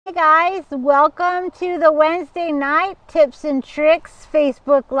Hey guys, welcome to the Wednesday night Tips and Tricks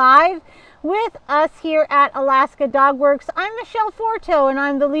Facebook Live with us here at Alaska Dog Works. I'm Michele Forto and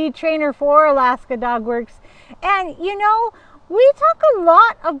I'm the lead trainer for Alaska Dog Works. And you know, we talk a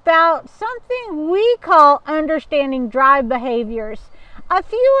lot about something we call understanding drive behaviors. A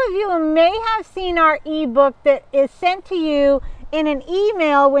few of you may have seen our ebook that is sent to you in an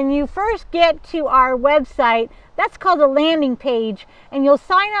email when you first get to our website. That's called a landing page, and you'll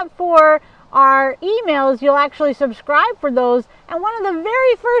sign up for our emails. You'll actually subscribe for those, and one of the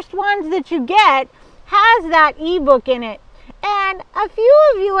very first ones that you get has that ebook in it. And a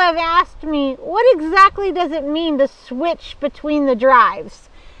few of you have asked me, what exactly does it mean to switch between the drives?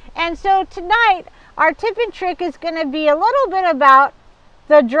 And so tonight our tip and trick is going to be a little bit about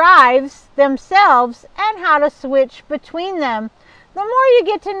the drives themselves and how to switch between them. The more you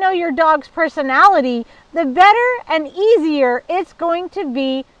get to know your dog's personality, the better and easier it's going to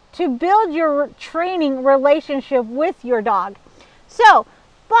be to build your training relationship with your dog. So,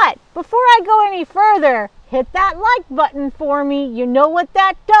 but before I go any further, hit that like button for me. You know what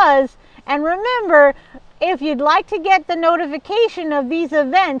that does. And remember, if you'd like to get the notification of these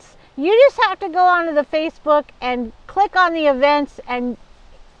events, you just have to go onto the Facebook and click on the events and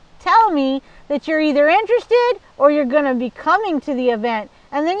tell me that you're either interested or you're going to be coming to the event,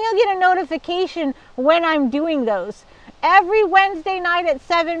 and then you'll get a notification when I'm doing those. Every Wednesday night at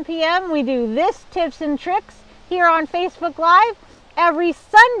 7 p.m. we do this tips and tricks here on Facebook Live. Every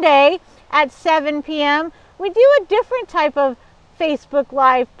Sunday at 7 p.m. we do a different type of Facebook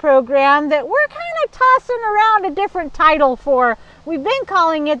Live program that we're kind of tossing around a different title for. We've been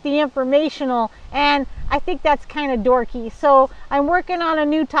calling it the informational, and I think that's kind of dorky. So I'm working on a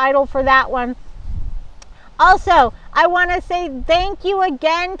new title for that one. Also, I want to say thank you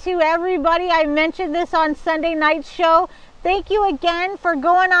again to everybody. I mentioned this on Sunday night's show. Thank you again for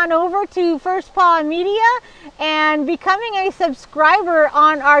going on over to First Paw Media and becoming a subscriber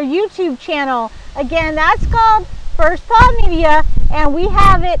on our YouTube channel. Again, that's called First Paw Media, and we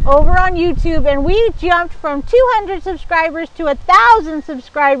have it over on YouTube, and we jumped from 200 subscribers to 1,000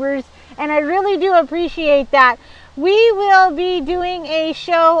 subscribers, and I really do appreciate that. We will be doing a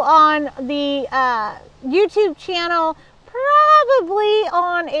show on the YouTube channel probably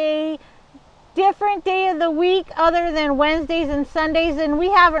on a different day of the week other than Wednesdays and Sundays, and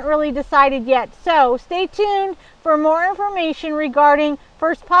we haven't really decided yet. So stay tuned for more information regarding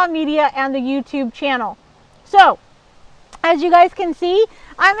First Paw Media and the YouTube channel. So, as you guys can see,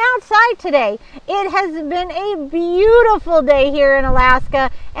 I'm outside today. It has been a beautiful day here in Alaska,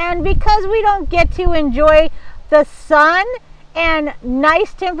 and because we don't get to enjoy the sun and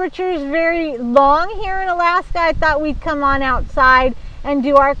nice temperatures very long here in Alaska, I thought we'd come on outside and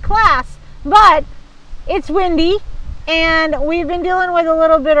do our class. But it's windy, and we've been dealing with a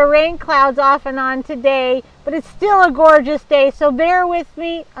little bit of rain clouds off and on today, but it's still a gorgeous day, so bear with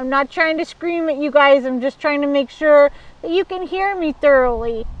me. I'm not trying to scream at you guys. I'm just trying to make sure that you can hear me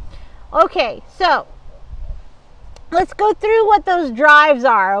thoroughly. Okay, so let's go through what those drives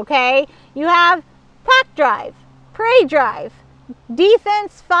are, okay? You have pack drive, prey drive,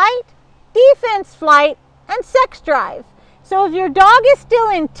 defense fight, defense flight, and sex drive. So if your dog is still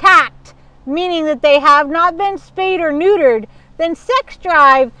intact, meaning that they have not been spayed or neutered, then sex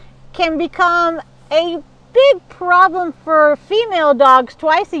drive can become a big problem for female dogs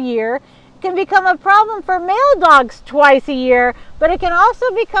twice a year. It can become a problem for male dogs twice a year, but it can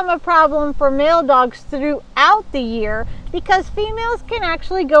also become a problem for male dogs throughout the year because females can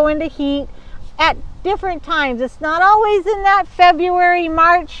actually go into heat at different times. It's not always in that February,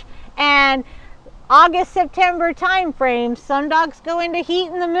 March, and August, September time frame. Some dogs go into heat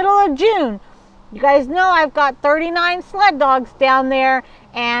in the middle of June. You guys know I've got 39 sled dogs down there,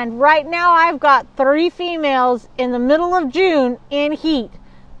 and right now I've got 3 females in the middle of June in heat,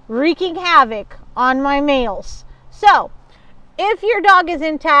 wreaking havoc on my males. So if your dog is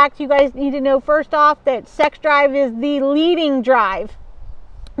intact, you guys need to know first off that sex drive is the leading drive.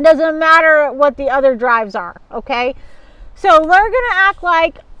 It doesn't matter what the other drives are, okay? So we're going to act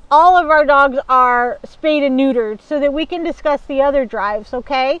like all of our dogs are spayed and neutered so that we can discuss the other drives,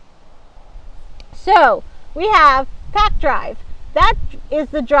 okay? So we have pack drive. That is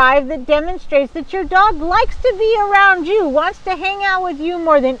the drive that demonstrates that your dog likes to be around you, wants to hang out with you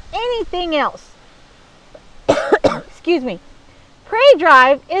more than anything else. Excuse me. Prey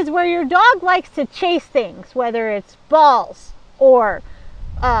drive is where your dog likes to chase things, whether it's balls or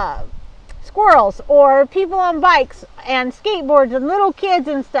squirrels or people on bikes and skateboards and little kids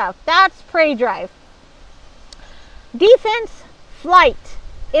and stuff. That's prey drive. Defense flight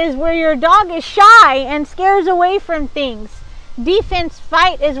is where your dog is shy and scares away from things. Defense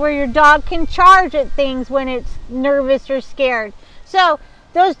fight is where your dog can charge at things when it's nervous or scared. So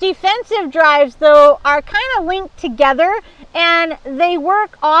those defensive drives, though, are kind of linked together and they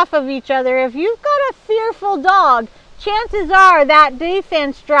work off of each other. If you've got a fearful dog, chances are that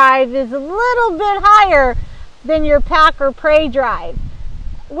defense drive is a little bit higher than your pack or prey drive.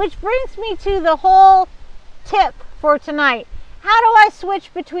 Which brings me to the whole tip for tonight. How do I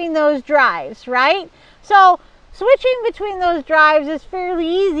switch between those drives, right? So switching between those drives is fairly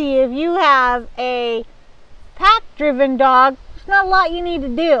easy if you have a pack-driven dog. There's not a lot you need to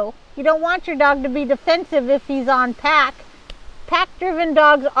do. You don't want your dog to be defensive if he's on pack. Pack-driven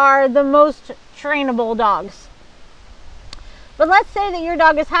dogs are the most trainable dogs. But let's say that your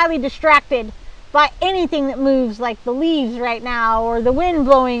dog is highly distracted by anything that moves, like the leaves right now or the wind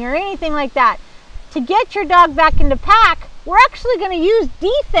blowing or anything like that. To get your dog back into pack, we're actually going to use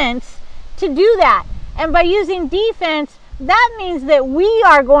defense to do that. And by using defense, that means that we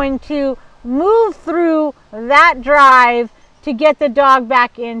are going to move through that drive to get the dog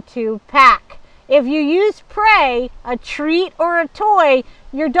back into pack. If you use prey, a treat or a toy,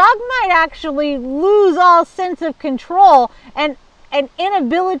 your dog might actually lose all sense of control and an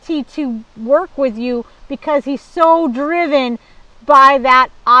inability to work with you because he's so driven by that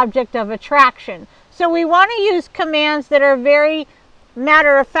object of attraction. So we want to use commands that are very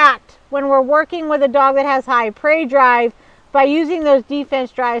matter of fact when we're working with a dog that has high prey drive by using those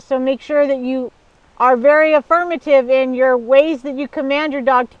defense drives. So make sure that you are very affirmative in your ways that you command your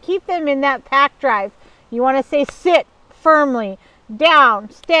dog to keep them in that pack drive. You want to say sit firmly, down,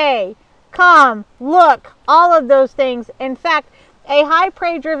 stay, come, look, all of those things. In fact, a high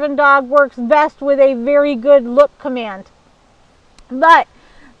prey driven dog works best with a very good look command. But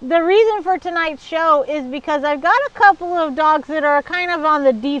the reason for tonight's show is because I've got a couple of dogs that are kind of on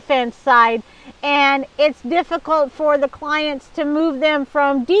the defense side, and it's difficult for the clients to move them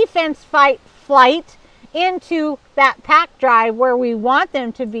from defense flight into that pack drive where we want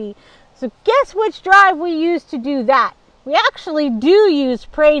them to be. So guess which drive we use to do that? We actually do use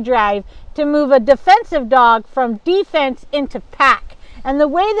prey drive to move a defensive dog from defense into pack. And the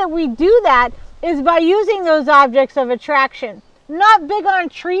way that we do that is by using those objects of attraction. Not big on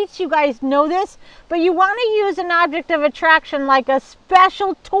treats, you guys know this, but you want to use an object of attraction like a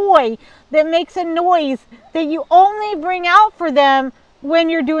special toy that makes a noise that you only bring out for them when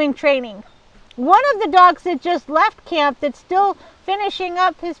you're doing training. One of the dogs that just left camp that's still finishing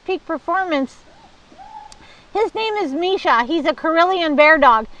up his peak performance, his name is Misha. He's a Karelian bear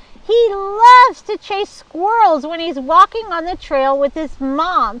dog. He loves to chase squirrels when he's walking on the trail with his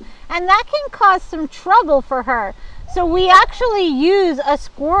mom, and that can cause some trouble for her. So we actually use a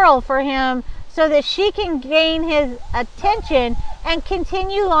squirrel for him so that she can gain his attention and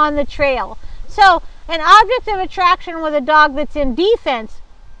continue on the trail. So an object of attraction with a dog that's in defense,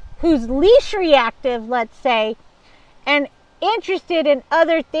 who's leash reactive, let's say, and interested in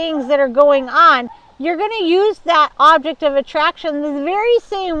other things that are going on, you're going to use that object of attraction the very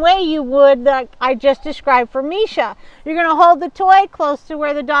same way you would that I just described for Misha. You're going to hold the toy close to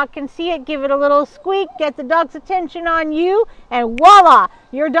where the dog can see it, give it a little squeak, get the dog's attention on you, and voila,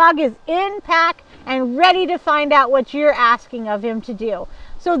 your dog is in pack and ready to find out what you're asking of him to do.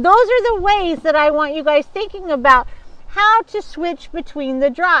 So those are the ways that I want you guys thinking about how to switch between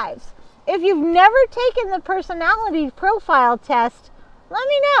the drives. If you've never taken the personality profile test, let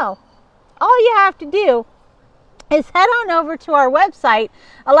me know. All you have to do is head on over to our website,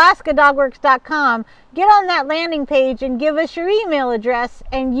 alaskadogworks.com, get on that landing page and give us your email address,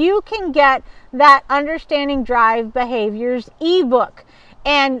 and you can get that Understanding Drive Behaviors ebook.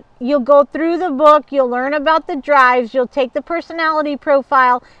 And you'll go through the book, you'll learn about the drives, you'll take the personality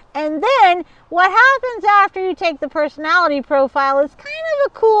profile, and then what happens after you take the personality profile is kind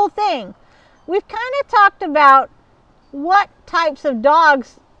of a cool thing. We've kind of talked about what types of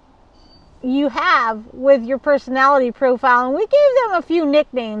dogs you have with your personality profile, and we gave them a few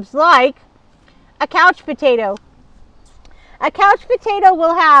nicknames like a couch potato. A couch potato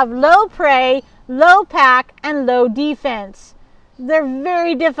will have low prey, low pack, and low defense. They're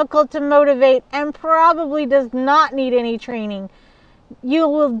very difficult to motivate and probably does not need any training. You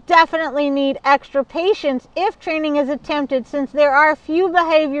will definitely need extra patience if training is attempted, since there are a few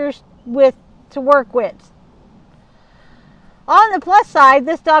behaviors to work with. On the plus side,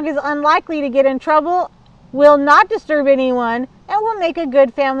 this dog is unlikely to get in trouble, will not disturb anyone, and will make a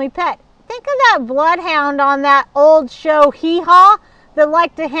good family pet. Think of that bloodhound on that old show Hee Haw that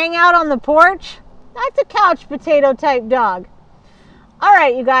liked to hang out on the porch. That's a couch potato type dog. All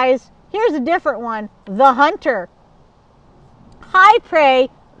right, you guys, here's a different one. The hunter. High prey,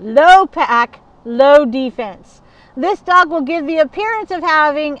 low pack, low defense. This dog will give the appearance of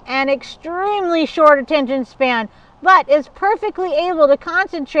having an extremely short attention span, but is perfectly able to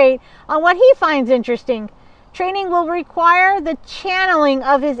concentrate on what he finds interesting. Training will require the channeling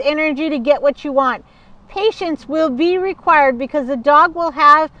of his energy to get what you want. Patience will be required because the dog will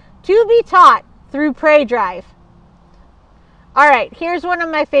have to be taught through prey drive. All right, here's one of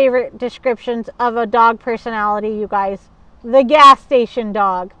my favorite descriptions of a dog personality, you guys. The gas station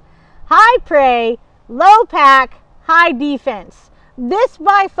dog. High prey, low pack, high defense. This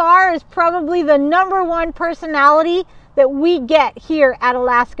by far is probably the #1 personality that we get here at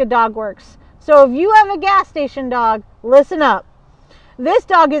Alaska Dog Works. So if you have a gas station dog, listen up. This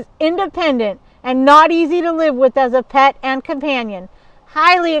dog is independent and not easy to live with as a pet and companion.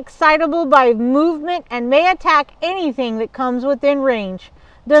 Highly excitable by movement and may attack anything that comes within range.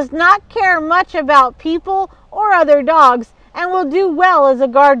 Does not care much about people or other dogs and will do well as a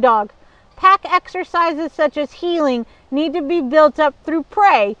guard dog. Pack exercises such as healing need to be built up through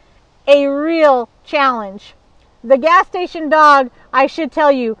prey, a real challenge. The gas station dog, I should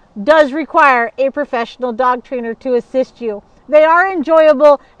tell you, does require a professional dog trainer to assist you. They are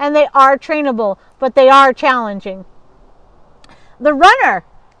enjoyable and they are trainable, but they are challenging. The runner,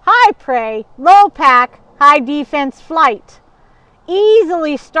 high prey, low pack, high defense flight.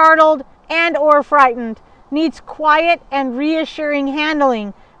 Easily startled and or frightened. Needs quiet and reassuring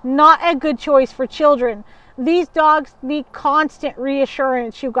handling. Not a good choice for children. These dogs need constant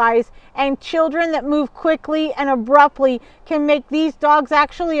reassurance, you guys. And children that move quickly and abruptly can make these dogs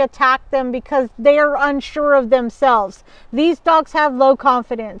actually attack them because they are unsure of themselves. These dogs have low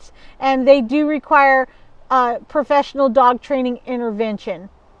confidence and they do require professional dog training intervention.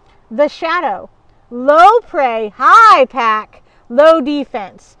 The shadow, low prey, high pack, low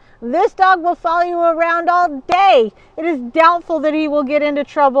defense. This dog will follow you around all day. It is doubtful that he will get into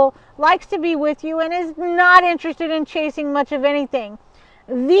trouble, likes to be with you, and is not interested in chasing much of anything.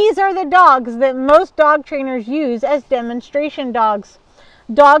 These are the dogs that most dog trainers use as demonstration dogs.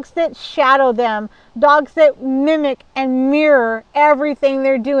 Dogs that shadow them, dogs that mimic and mirror everything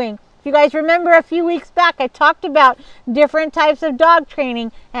they're doing. If you guys remember a few weeks back, I talked about different types of dog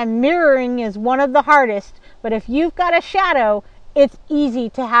training, and mirroring is one of the hardest. But if you've got a shadow, it's easy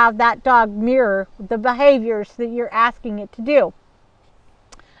to have that dog mirror the behaviors that you're asking it to do.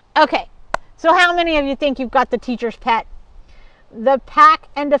 Okay, so how many of you think you've got the teacher's pet? The pack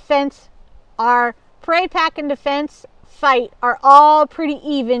and defense are, prey, pack, and defense, fight are all pretty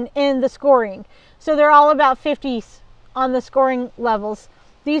even in the scoring. So they're all about 50s on the scoring levels.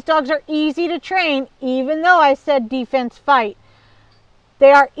 These dogs are easy to train, even though I said defense, fight.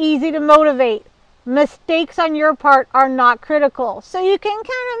 They are easy to motivate. Mistakes on your part are not critical. So you can kind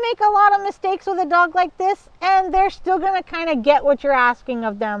of make a lot of mistakes with a dog like this, and they're still going to kind of get what you're asking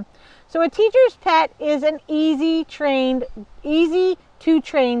of them. So a teacher's pet is an easy to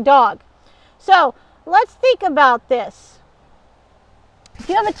train dog. So let's think about this. If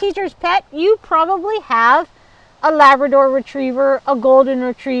you have a teacher's pet, you probably have a Labrador Retriever, a Golden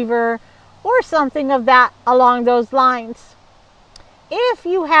Retriever, or something of that along those lines. If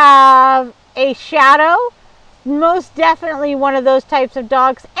you have a shadow, most definitely one of those types of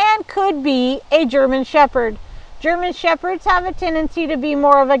dogs, and could be a German Shepherd. German Shepherds have a tendency to be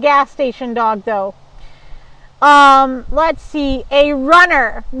more of a gas station dog though. Let's see, a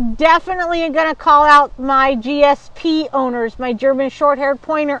runner. Definitely going to call out my GSP owners, my German short-haired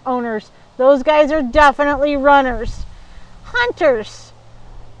pointer owners. Those guys are definitely runners. Hunters.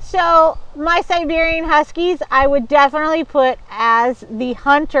 So my Siberian Huskies, I would definitely put as the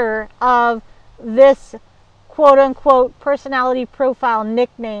hunter of this quote-unquote personality profile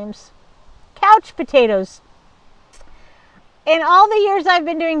nicknames. Couch potatoes. In all the years I've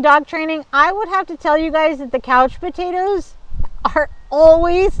been doing dog training, I would have to tell you guys that the couch potatoes are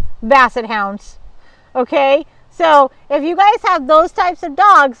always basset hounds. Okay? So if you guys have those types of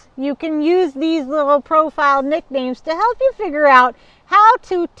dogs, you can use these little profile nicknames to help you figure out how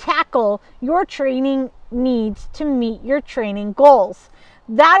to tackle your training needs to meet your training goals.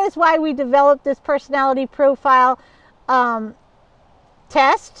 That is why we developed this personality profile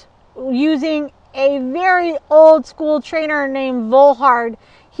test using a very old school trainer named Volhard.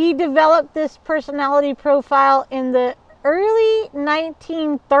 He developed this personality profile in the early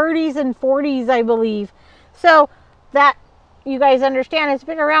 1930s and 40s, I believe. So that you guys understand, it's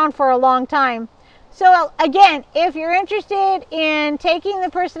been around for a long time. So again, if you're interested in taking the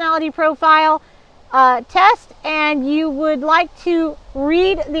personality profile test and you would like to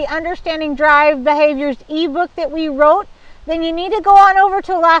read the Understanding Drive Behaviors ebook that we wrote, then you need to go on over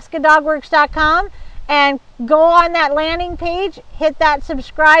to AlaskaDogWorks.com and go on that landing page, hit that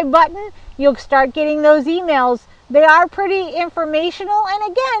subscribe button. You'll start getting those emails. They are pretty informational, and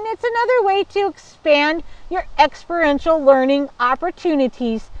again, it's another way to expand your experiential learning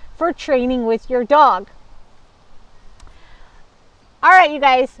opportunities for training with your dog. All right, you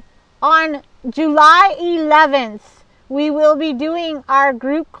guys, on July 11th, we will be doing our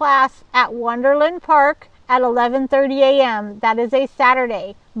group class at Wonderland Park at 11:30 a.m. That is a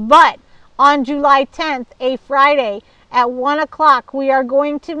Saturday. But on July 10th, a Friday, at 1 o'clock, we are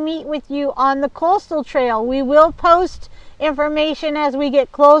going to meet with you on the Coastal Trail. We will post information as we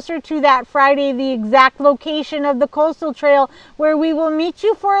get closer to that Friday, the exact location of the Coastal Trail, where we will meet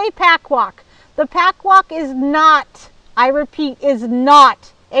you for a pack walk. The pack walk is not, I repeat, is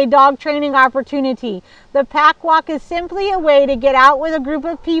not a dog training opportunity. The pack walk is simply a way to get out with a group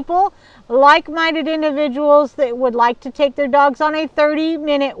of people, like-minded individuals that would like to take their dogs on a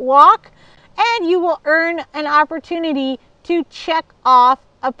 30-minute walk, and you will earn an opportunity to check off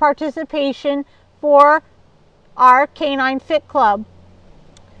a participation for our Canine Fit Club.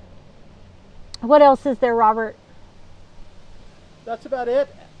 What else is there, Robert? That's about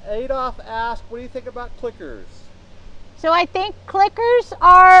it. Adolf asked, what do you think about clickers? So I think clickers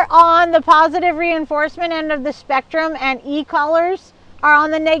are on the positive reinforcement end of the spectrum, and e-collars are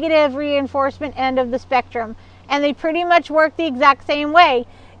on the negative reinforcement end of the spectrum. And they pretty much work the exact same way.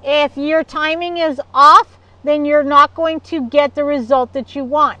 If your timing is off, then you're not going to get the result that you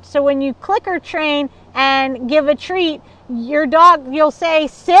want. So when you clicker train and give a treat, your dog, you'll say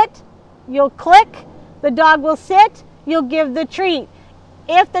sit, you'll click, the dog will sit, you'll give the treat.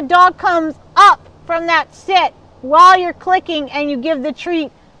 If the dog comes up from that sit while you're clicking and you give the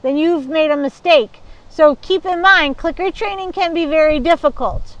treat, then you've made a mistake. So keep in mind, clicker training can be very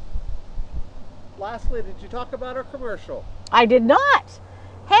difficult. Lastly, did you talk about our commercial? I did not.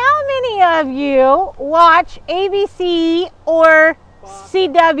 How many of you watch ABC or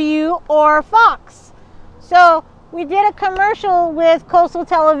CW or Fox? So we did a commercial with Coastal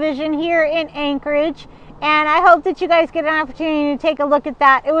Television here in Anchorage, and I hope that you guys get an opportunity to take a look at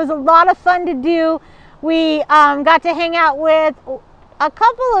that. It was a lot of fun to do. We got to hang out with a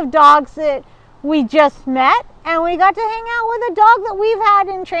couple of dogs that we just met, and we got to hang out with a dog that we've had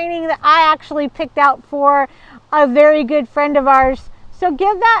in training that I actually picked out for a very good friend of ours. So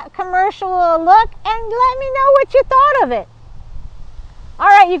give that commercial a look and let me know what you thought of it. All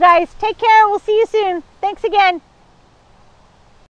right, you guys, take care. We'll see you soon. Thanks again.